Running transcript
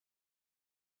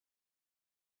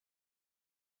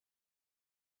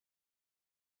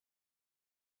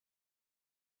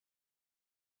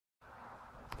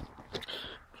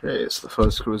Okay, so the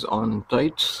first screw is on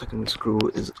tight, second screw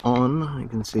is on. You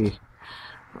can see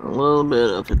a little bit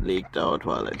of it leaked out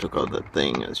while I took out that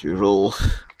thing as usual.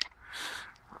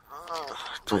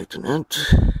 Tighten it,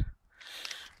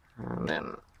 and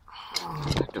then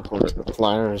I like to hold it with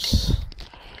pliers.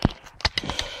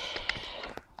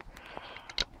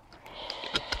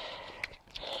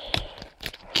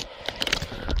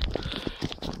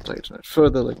 And tighten it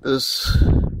further like this.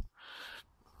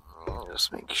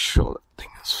 Just make sure that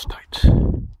thing is tight.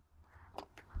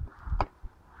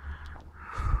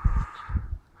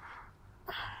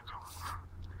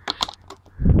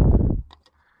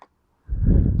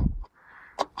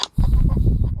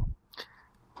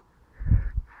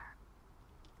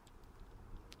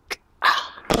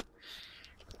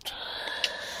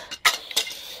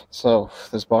 So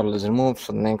this bottle is removed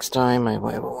for the next time. I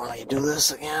will want to do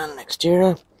this again next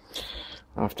year.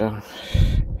 After,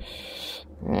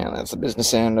 and that's the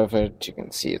business end of it. You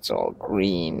can see it's all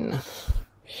green.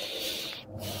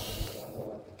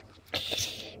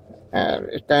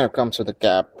 It kind of comes with a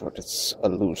cap, but it's a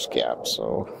loose cap,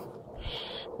 so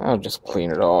I'll just clean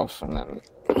it off and then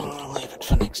leave it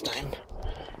for next time.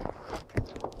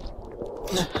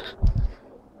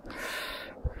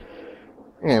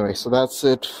 Anyway, so that's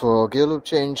it for gear loop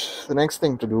change. The next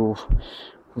thing to do,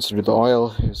 once you do the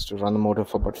oil, is to run the motor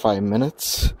for about 5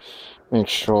 minutes. Make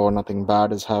sure nothing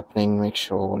bad is happening. Make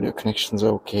sure all your connections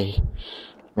are okay.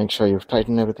 Make sure you've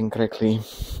tightened everything correctly.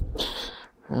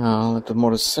 Let the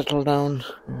motor settle down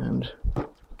and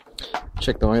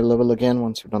check the oil level again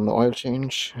once you've done the oil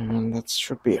change, and that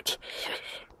should be it.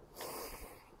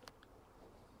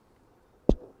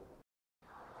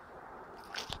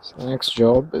 So the next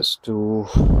job is to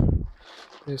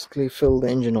basically fill the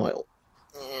engine oil,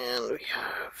 and we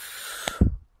have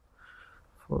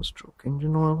 4-stroke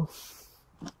engine oil.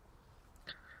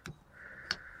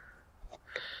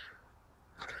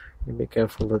 You be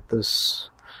careful that this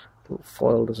little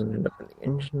foil doesn't end up in the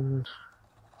engine.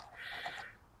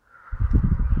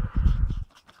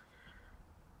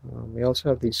 We also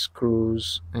have these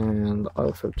screws and the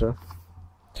oil filter,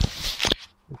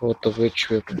 both of which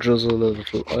we have to drizzle a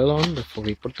little oil on before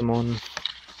we put them on.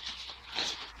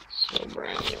 So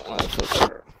brand new oil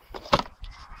filter.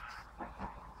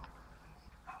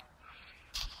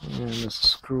 And this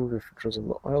screw we have to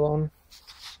drizzle the oil on.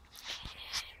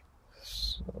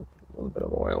 So a little bit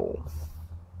of oil.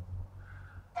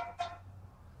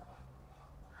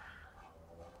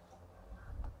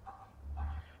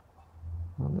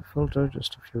 On the filter,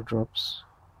 just a few drops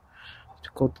to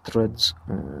coat the threads,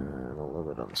 and a little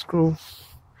bit on the screw.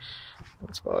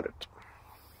 That's about it.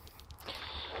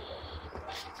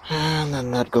 And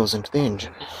then that goes into the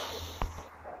engine.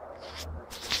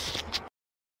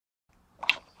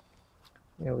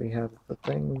 Here we have the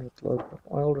thing with a little bit of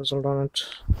oil drizzled on it.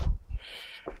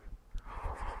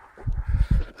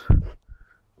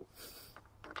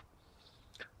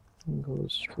 And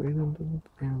goes straight into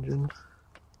the engine.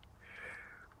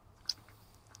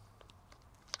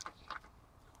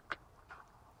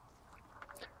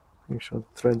 Make sure the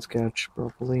threads catch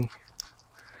properly.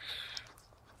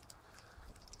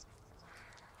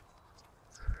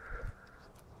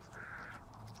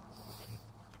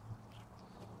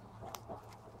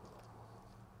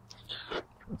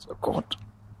 Threads are caught.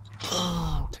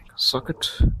 Take a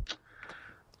socket.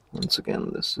 Once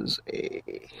again, this is a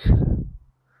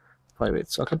 5/8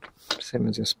 socket, same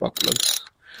as your spark plugs.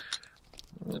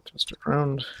 Twist it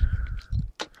around.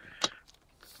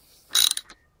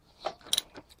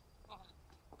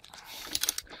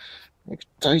 Make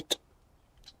it tight,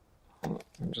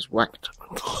 and just whack it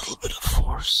with a little bit of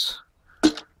force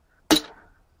to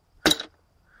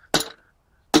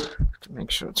make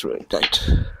sure it's really tight,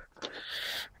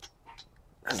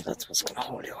 and that's what's going to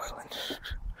hold your oil in.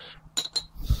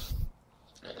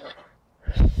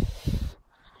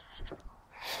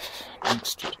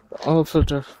 Next, to take the oil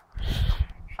filter,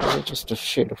 just a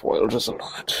shade of oil drizzled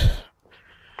on it,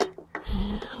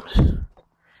 and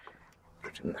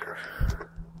put it in there.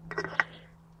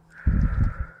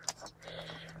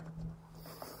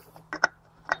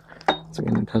 So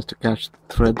again, it has to catch the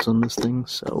threads on this thing,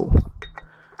 so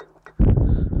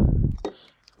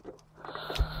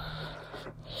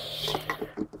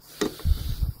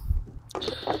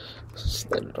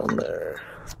slide it on there.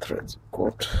 Threads are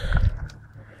caught.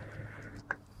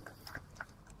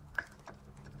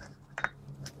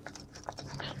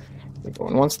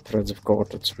 And once the threads have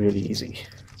caught, it's really easy.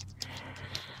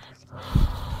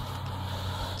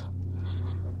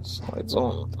 Slides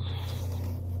on.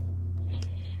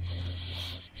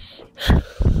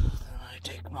 I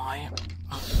take my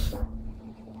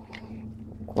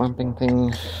clamping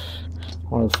thing,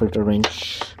 oil filter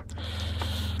wrench.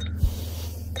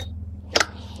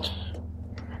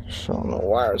 So no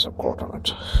wires are caught on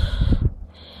it.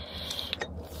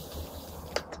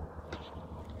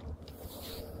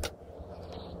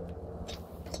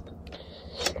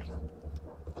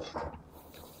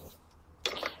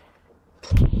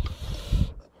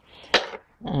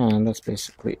 And that's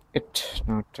basically it.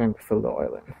 Now time to fill the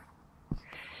oil in.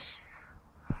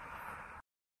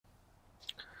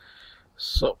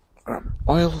 So grab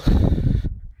oil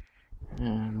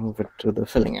and move it to the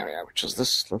filling area, which is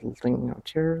this little thing out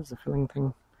here, is the filling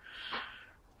thing.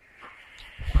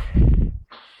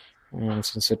 And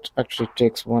since it actually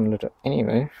takes 1 liter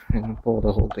anyway, I'm going to pour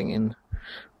the whole thing in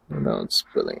without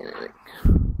spilling anything.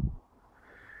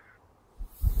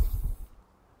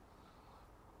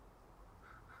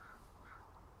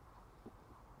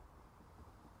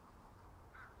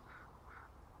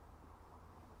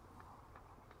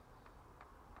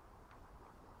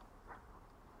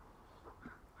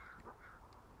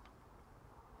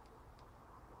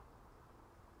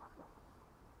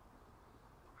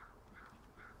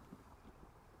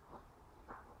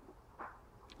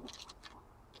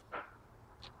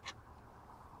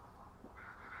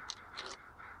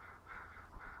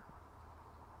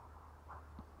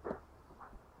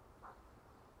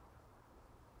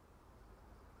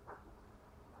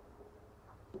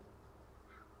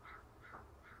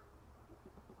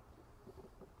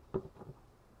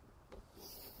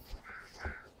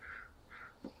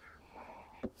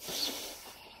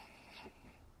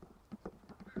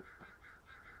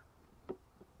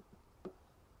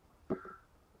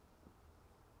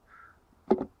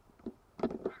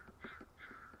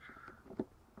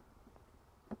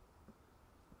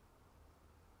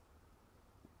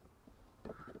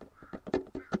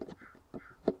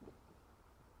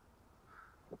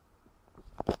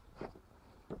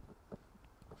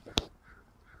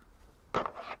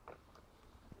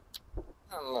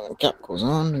 And the cap goes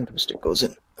on and the dipstick goes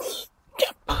in.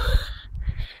 Cap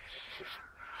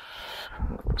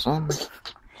goes on.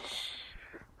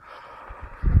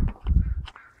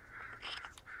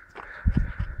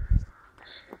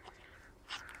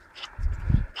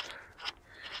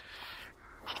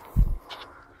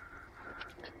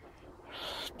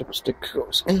 Dipstick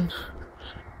goes in.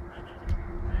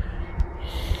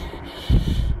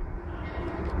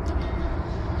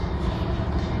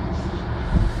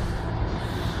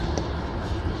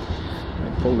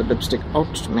 Pull the dipstick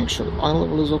out to make sure the oil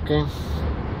level is okay.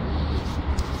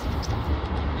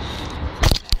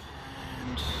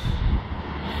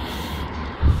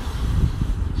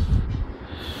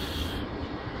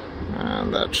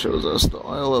 And that shows us the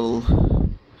oil level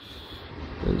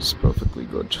is perfectly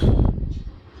good.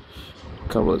 It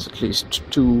covers at least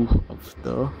 2 of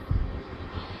the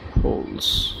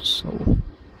holes, so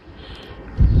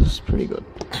it's pretty good.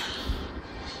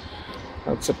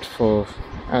 That's it for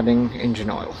adding engine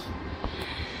oil.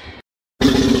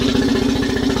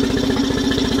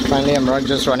 Finally, I'm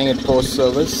just running it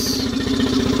post-service.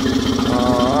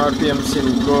 RPM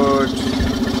seem good.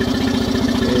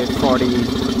 840.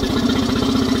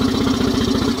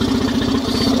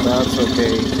 So that's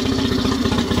okay.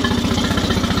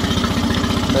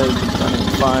 It's running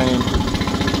fine.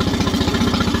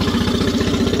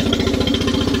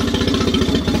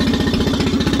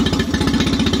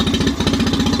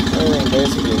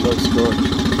 Basically looks good,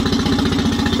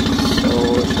 so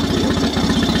it should be okay now.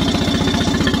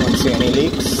 Don't see any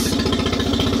leaks,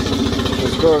 which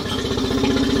is good.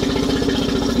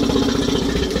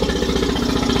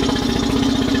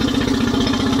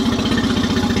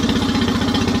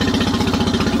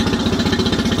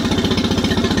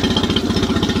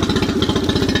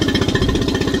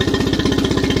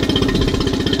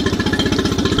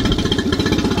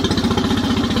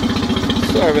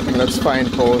 So everything looks fine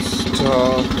post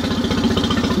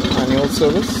annual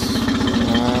service,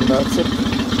 and that's it.